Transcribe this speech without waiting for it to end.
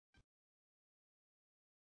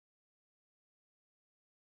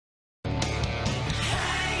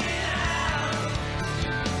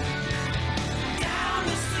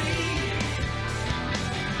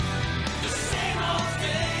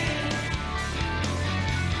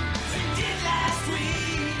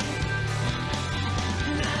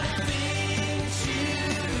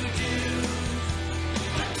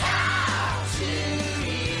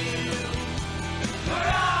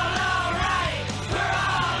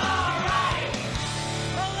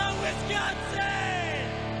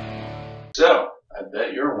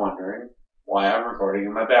lighting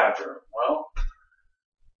in my bathroom. Well,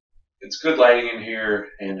 it's good lighting in here,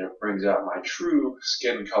 and it brings out my true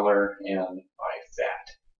skin color and my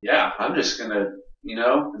fat. Yeah, I'm just gonna,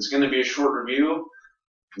 it's gonna be a short review.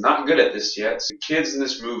 I'm not good at this yet. The kids in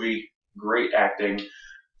this movie, great acting.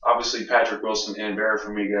 Obviously, Patrick Wilson and Vera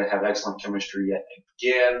Farmiga have excellent chemistry yet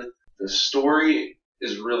again. The story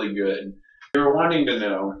is really good. You're wanting to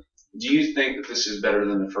know, do you think that this is better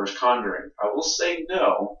than the first Conjuring? I will say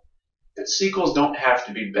no. That sequels don't have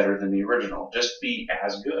to be better than the original. Just be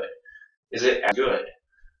as good. Is it as good?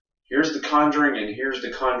 Here's the Conjuring and here's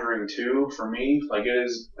the Conjuring 2 for me.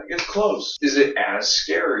 It's close. Is it as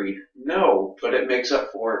scary? No, but it makes up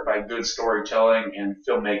for it by good storytelling and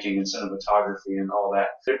filmmaking and cinematography and all that.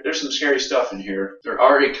 There's some scary stuff in here. There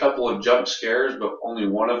are a couple of jump scares, but only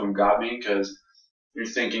one of them got me because you're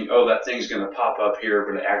thinking, oh, that thing's going to pop up here,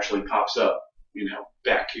 but it actually pops up,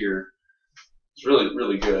 back here. It's really,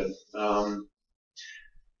 really good.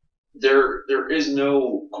 There is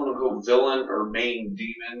no quote-unquote villain or main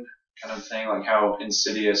demon kind of thing, like how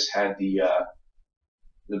Insidious had the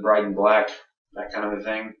Bride in Black, that kind of a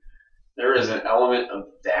thing. There is an element of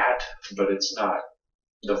that, but it's not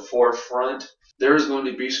the forefront. There is going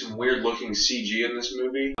to be some weird-looking CG in this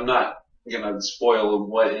movie. I'm not going to spoil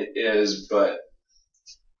what it is, but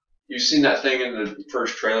you've seen that thing in the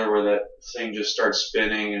first trailer where that thing just starts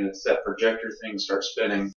spinning, and it's that projector thing starts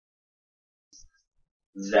spinning.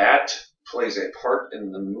 That plays a part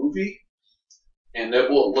in the movie, and it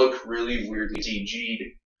will look really weirdly CG'd,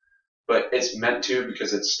 but it's meant to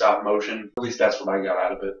because it's stop motion. At least that's what I got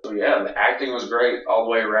out of it. So yeah, the acting was great all the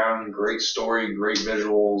way around. Great story, great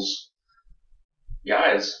visuals.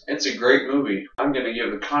 Guys, it's a great movie. I'm going to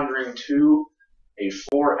give The Conjuring 2 a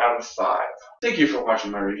 4 out of 5. Thank you for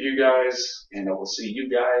watching my review, guys, and I will see you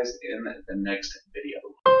guys in the next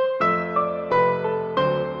video.